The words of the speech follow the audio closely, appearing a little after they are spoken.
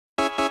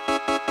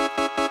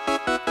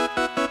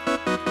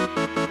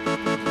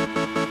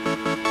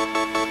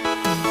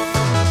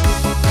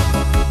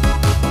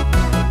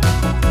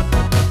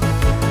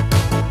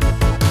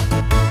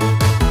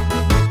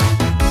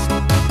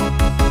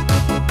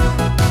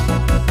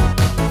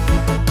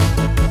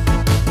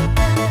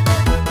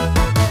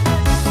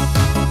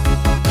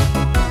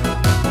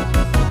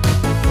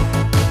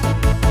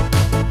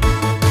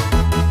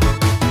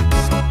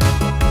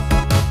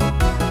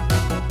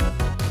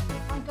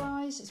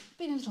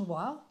a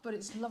while, but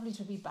it's lovely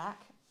to be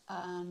back,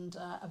 and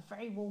a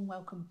very warm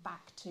welcome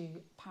back to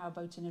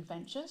Powerboating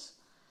Adventures.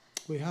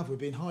 We've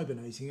been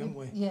hibernating, haven't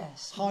we?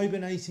 Yes.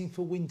 Hibernating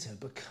for winter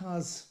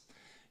because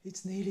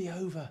it's nearly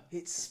over.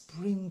 It's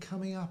spring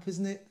coming up,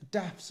 isn't it? The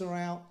DAFs are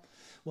out.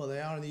 Well, they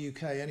are in the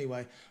UK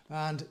anyway,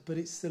 but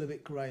it's still a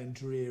bit grey and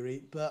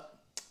dreary. But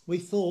we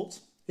thought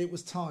it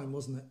was time,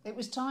 wasn't it? It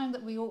was time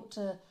that we ought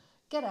to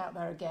get out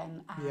there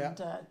again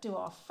and do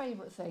our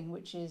favourite thing,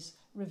 which is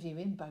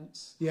reviewing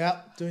boats.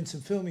 Yeah, doing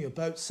some filming of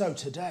boats. So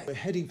today we're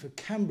heading for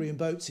Cambrian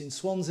Boats in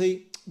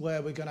Swansea,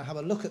 where we're going to have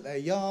a look at their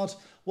yard,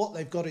 what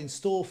they've got in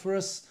store for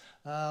us,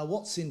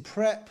 what's in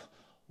prep,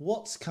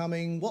 what's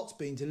coming, what's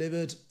been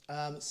delivered,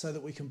 so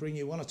that we can bring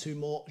you one or two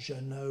more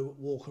Jeanneau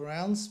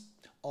walkarounds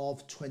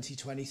of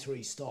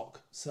 2023 stock.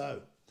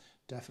 So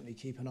definitely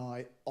keep an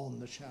eye on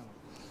the channel.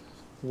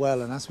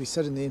 Well, and as we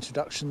said in the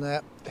introduction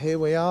there, here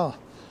we are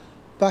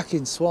back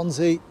in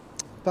Swansea,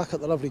 back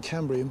at the lovely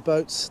Cambrian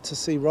Boats to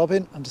see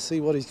Robin and to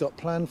see what he's got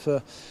planned for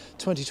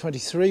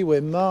 2023.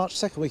 We're March,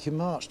 second week in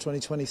March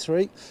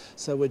 2023,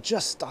 so we're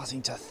just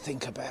starting to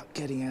think about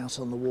getting out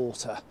on the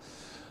water.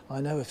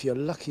 I know if you're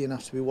lucky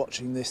enough to be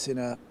watching this in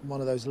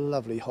one of those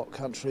lovely hot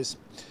countries,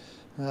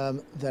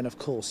 then of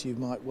course you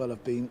might well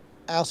have been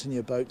out in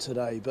your boat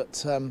today,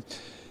 but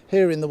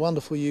here in the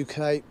wonderful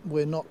UK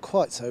we're not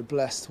quite so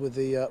blessed with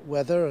the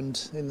weather,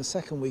 and in the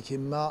second week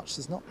in March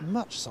there's not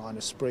much sign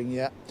of spring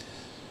yet.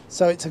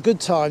 So it's a good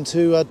time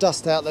to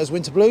dust out those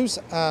winter blues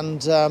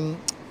and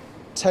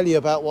tell you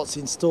about what's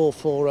in store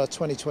for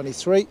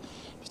 2023,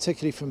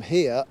 particularly from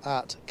here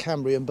at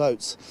Cambrian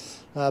Boats.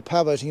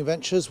 Powerboating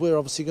Adventures, we're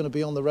obviously going to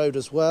be on the road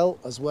as well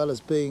as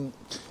being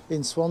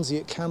in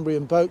Swansea at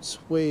Cambrian Boats.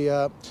 We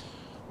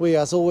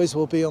as always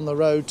will be on the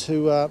road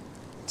to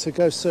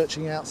go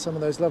searching out some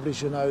of those lovely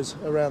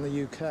Jeanneaus around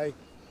the UK.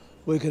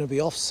 We're going to be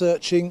off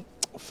searching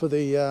for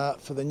the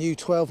new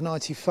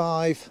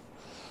 1295.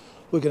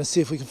 We're going to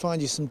see if we can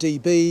find you some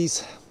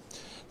DBs,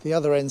 the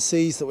other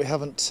NCs that we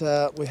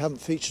haven't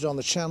featured on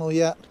the channel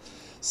yet.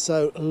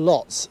 So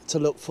lots to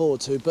look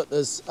forward to. But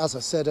there's, as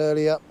I said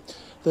earlier,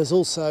 there's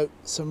also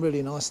some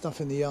really nice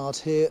stuff in the yard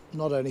here,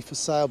 not only for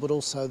sale, but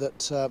also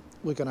that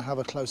we're going to have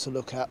a closer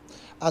look at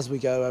as we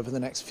go over the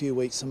next few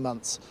weeks and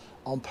months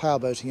on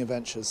Powerboating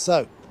Adventures.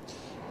 So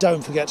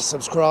don't forget to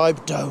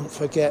subscribe. Don't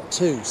forget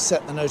to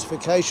set the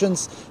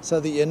notifications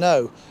so that you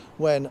know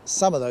when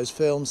some of those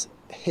films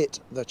hit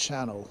the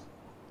channel.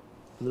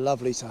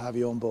 Lovely to have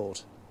you on board.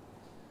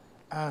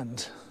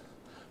 And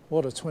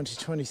what a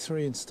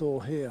 2023 in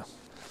store here.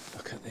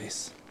 Look at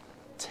this,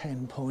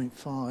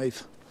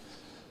 10.5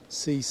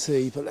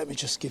 cc. But let me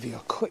just give you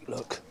a quick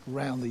look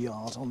round the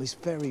yard on this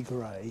very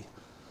grey.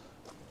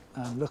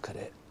 And look at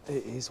it,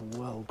 it is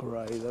well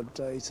grey the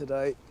day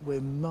today.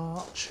 We're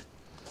March,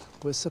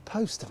 we're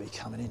supposed to be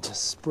coming into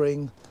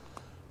spring,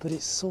 but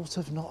it's sort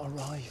of not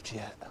arrived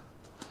yet.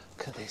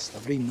 Look at this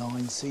lovely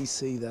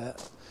 9cc there.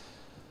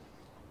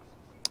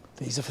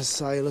 These are for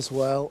sale as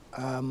well.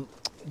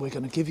 We're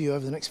going to give you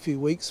over the next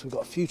few weeks, we've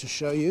got a few to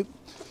show you.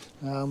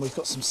 We've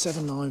got some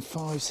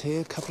 795s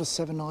here, a couple of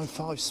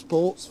 795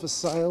 Sports for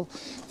sale,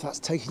 if that's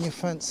taking your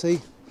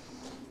fancy.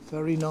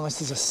 Very nice.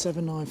 There's a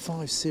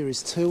 795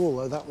 Series 2,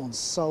 although that one's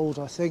sold,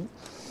 I think,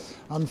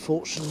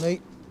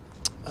 unfortunately.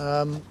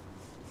 But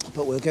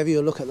we'll give you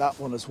a look at that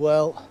one as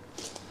well.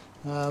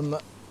 A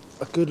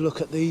good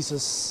look at these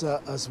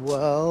as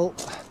well.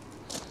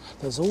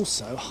 There's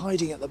also,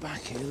 hiding at the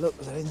back here, look,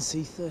 with an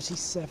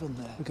NC37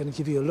 there. We're going to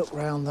give you a look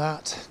round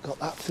that. Got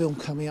that film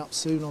coming up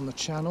soon on the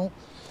channel.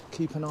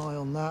 Keep an eye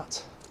on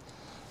that.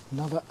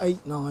 Another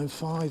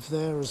 895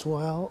 there as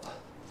well.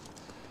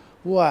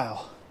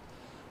 Wow.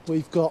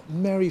 We've got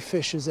Merry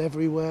Fishers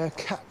everywhere,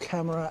 Cap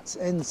Camarats,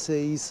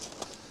 NCs.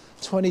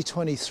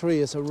 2023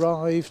 has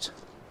arrived.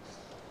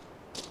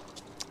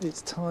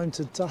 It's time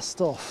to dust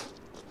off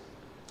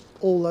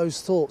all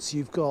those thoughts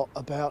you've got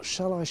about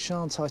shall I,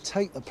 shan't I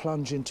take the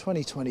plunge in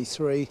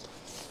 2023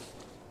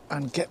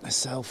 and get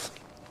myself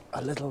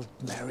a little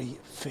Merry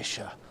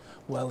Fisher.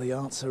 Well, the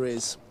answer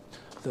is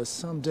there's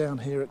some down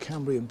here at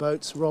Cambrian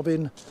Boats.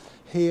 Robin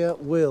here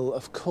will,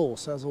 of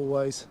course, as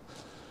always,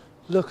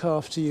 look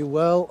after you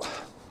well,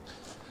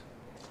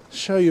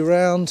 show you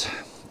around,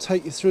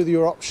 take you through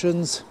your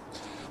options,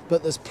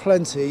 but there's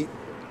plenty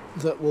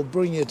that will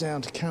bring you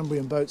down to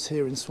Cambrian Boats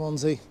here in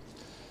Swansea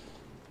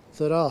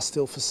that are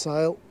still for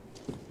sale.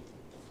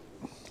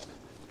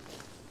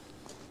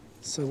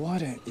 So why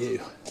don't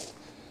you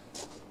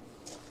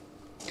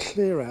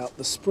clear out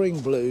the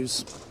spring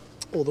blues,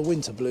 or the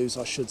winter blues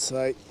I should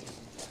say,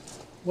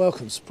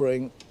 welcome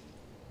spring,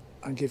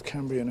 and give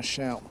Cambrian a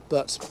shout.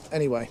 But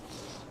anyway,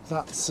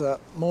 that's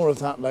more of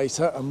that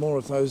later, and more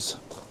of those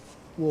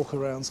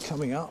walkarounds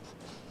coming up.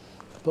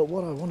 But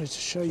what I wanted to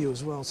show you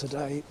as well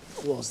today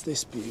was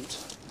this beaut,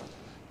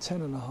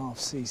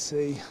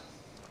 10.5cc,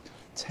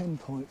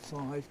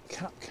 10.5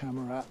 Cap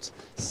Camarat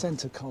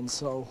centre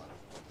console,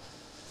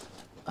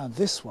 and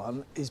this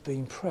one is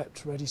being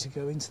prepped ready to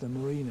go into the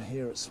marina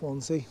here at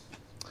Swansea.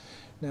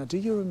 Now, do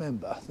you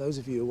remember, those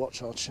of you who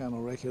watch our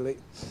channel regularly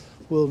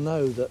will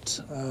know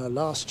that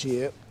last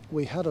year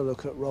we had a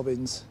look at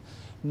Robin's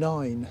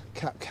 9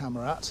 Cap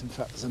Camarat. In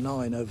fact, there's a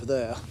 9 over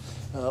there,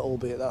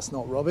 albeit that's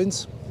not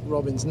Robin's.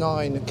 Robin's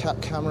 9 Cap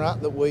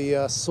Camarat that we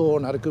saw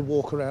and had a good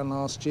walk around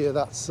last year,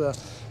 that's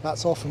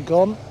off and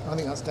gone. I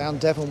think that's down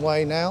Devon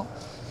Way now,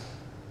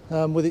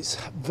 with its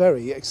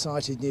very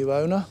excited new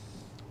owner.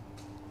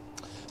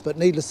 But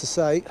needless to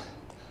say,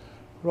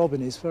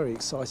 Robin is very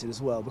excited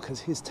as well, because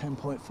his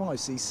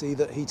 10.5cc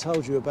that he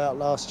told you about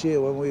last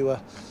year when we were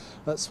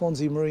at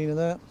Swansea Marina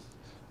there,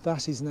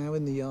 that is now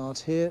in the yard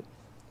here.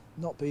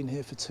 Not been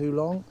here for too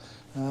long.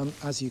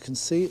 As you can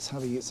see, it's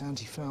having its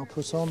anti-foul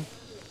put on.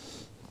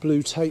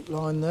 Blue tape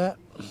line there,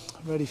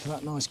 ready for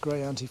that nice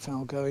grey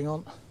anti-foul going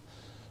on.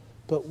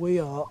 But we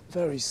are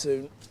very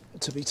soon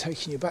to be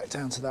taking you back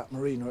down to that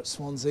marina at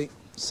Swansea.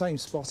 Same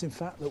spot, in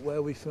fact, that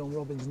where we filmed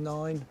Robin's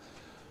 9.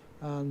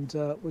 And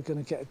we're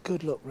going to get a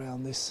good look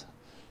round this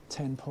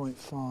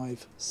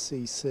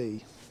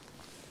 10.5cc.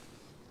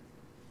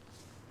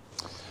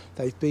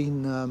 They've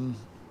been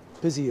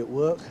busy at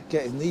work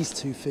getting these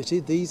two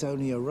fitted. These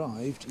only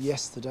arrived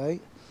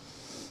yesterday.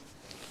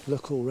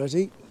 Look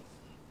already.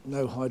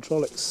 No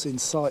hydraulics in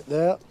sight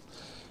there.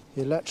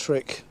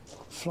 Electric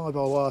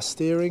fly-by-wire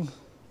steering,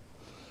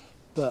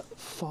 but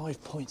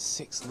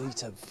 5.6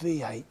 litre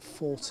V8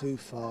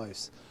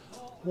 425s.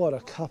 What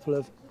a couple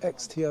of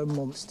XTO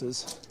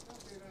monsters.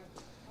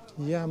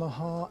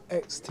 Yamaha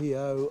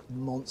XTO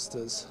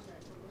monsters.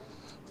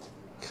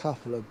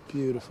 Couple of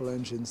beautiful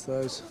engines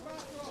those,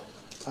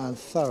 and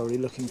thoroughly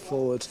looking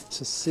forward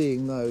to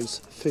seeing those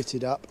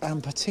fitted up,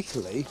 and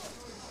particularly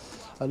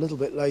a little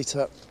bit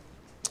later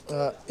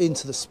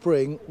into the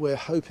spring we're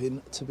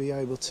hoping to be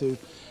able to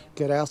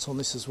get out on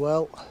this as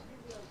well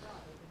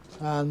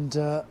and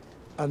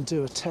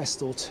do a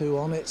test or two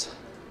on it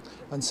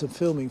and some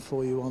filming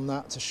for you on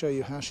that to show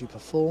you how she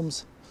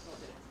performs.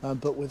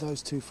 But with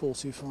those two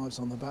 425s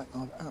on the back,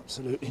 I've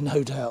absolutely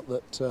no doubt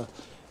that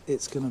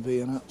it's going to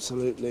be an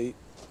absolutely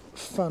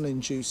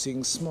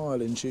fun-inducing,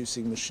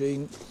 smile-inducing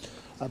machine.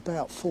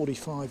 About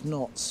 45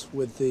 knots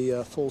with the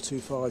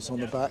 425s on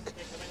the back,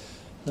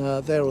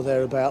 there or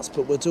thereabouts,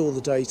 but we'll do all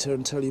the data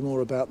and tell you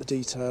more about the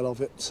detail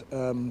of it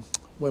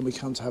when we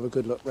come to have a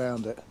good look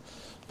round it.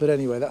 But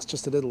anyway, that's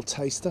just a little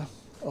taster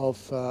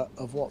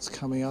of what's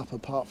coming up,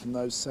 apart from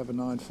those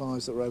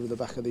 795s that are over the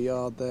back of the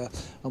yard there,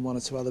 and one or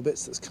two other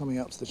bits that's coming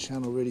up to the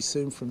channel really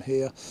soon from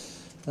here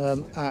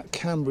at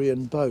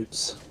Cambrian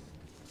Boats.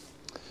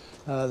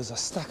 There's a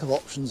stack of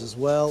options as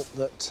well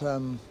that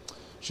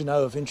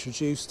Jeanneau have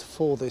introduced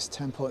for this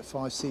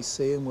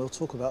 10.5cc, and we'll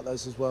talk about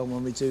those as well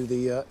when we do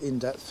the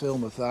in-depth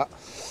film of that.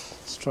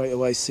 Straight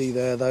away see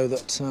there though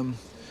that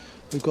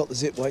we've got the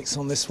zip wakes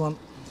on this one.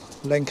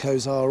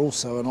 Lenkos are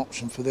also an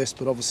option for this,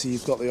 but obviously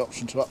you've got the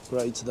option to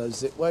upgrade to those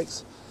zip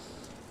wakes.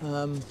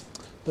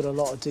 But a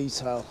lot of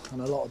detail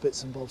and a lot of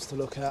bits and bobs to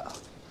look at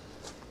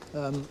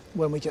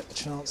when we get the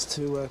chance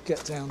to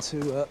get down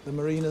to the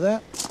marina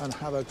there and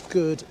have a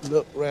good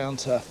look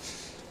round her.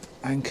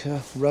 Anchor,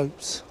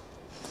 ropes,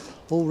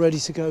 all ready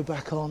to go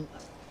back on.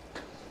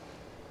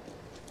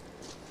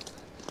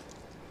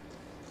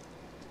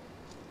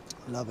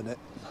 Loving it,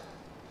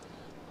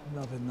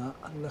 loving that.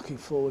 I'm looking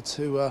forward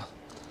to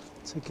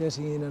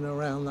getting in and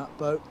around that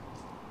boat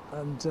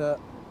and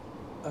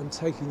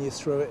taking you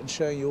through it and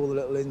showing you all the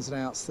little ins and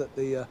outs that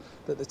the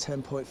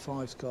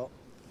 10.5's got.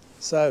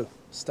 So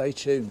stay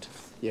tuned,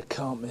 you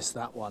can't miss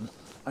that one,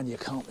 and you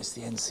can't miss the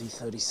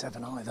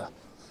NC37 either,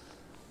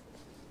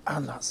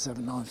 and that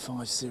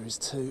 795 Series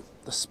 2.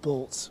 The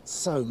sports,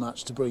 so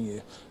much to bring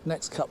you.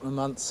 Next couple of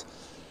months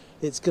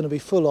it's going to be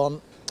full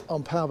on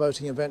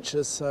powerboating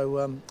adventures,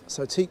 so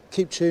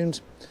keep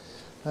tuned.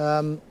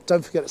 Don't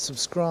forget to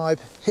subscribe,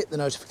 hit the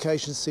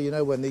notifications so you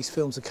know when these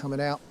films are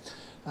coming out,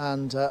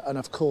 and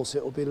of course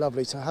it will be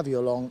lovely to have you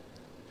along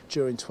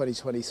during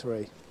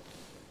 2023.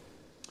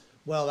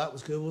 Well, that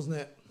was good, wasn't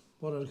it?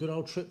 What a good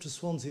old trip to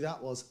Swansea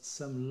that was.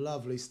 Some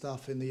lovely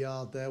stuff in the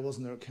yard there,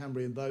 wasn't there, at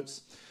Cambrian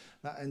Boats.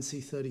 That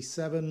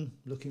NC37,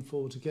 looking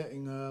forward to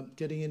getting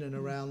in and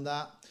around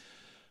that. A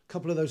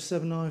couple of those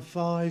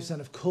 795s,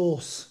 and of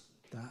course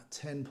that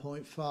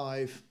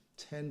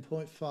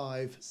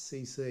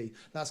 10.5cc.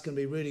 That's going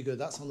to be really good.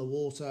 That's on the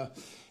water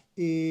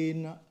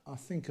in, I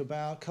think,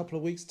 about a couple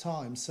of weeks'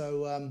 time.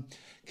 So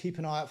keep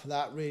an eye out for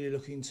that. Really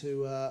looking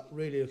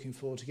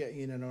forward to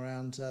getting in and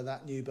around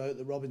that new boat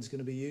that Robin's going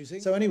to be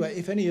using. So anyway,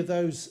 if any of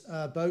those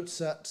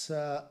boats at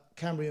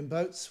Cambrian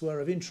Boats were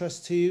of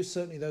interest to you,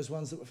 certainly those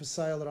ones that were for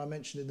sale that I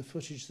mentioned in the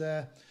footage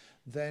there,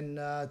 then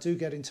do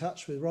get in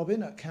touch with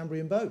Robin at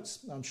Cambrian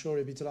Boats. I'm sure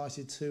he'll be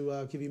delighted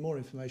to give you more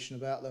information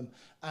about them,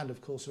 and of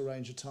course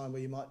arrange a time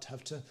where you might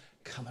have to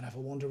come and have a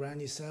wander around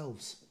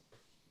yourselves.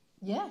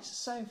 Yes,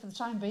 so for the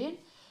time being,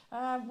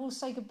 we'll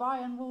say goodbye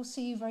and we'll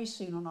see you very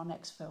soon on our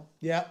next film.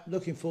 Yeah,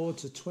 looking forward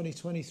to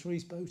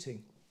 2023's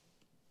boating.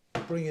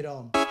 Bring it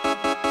on.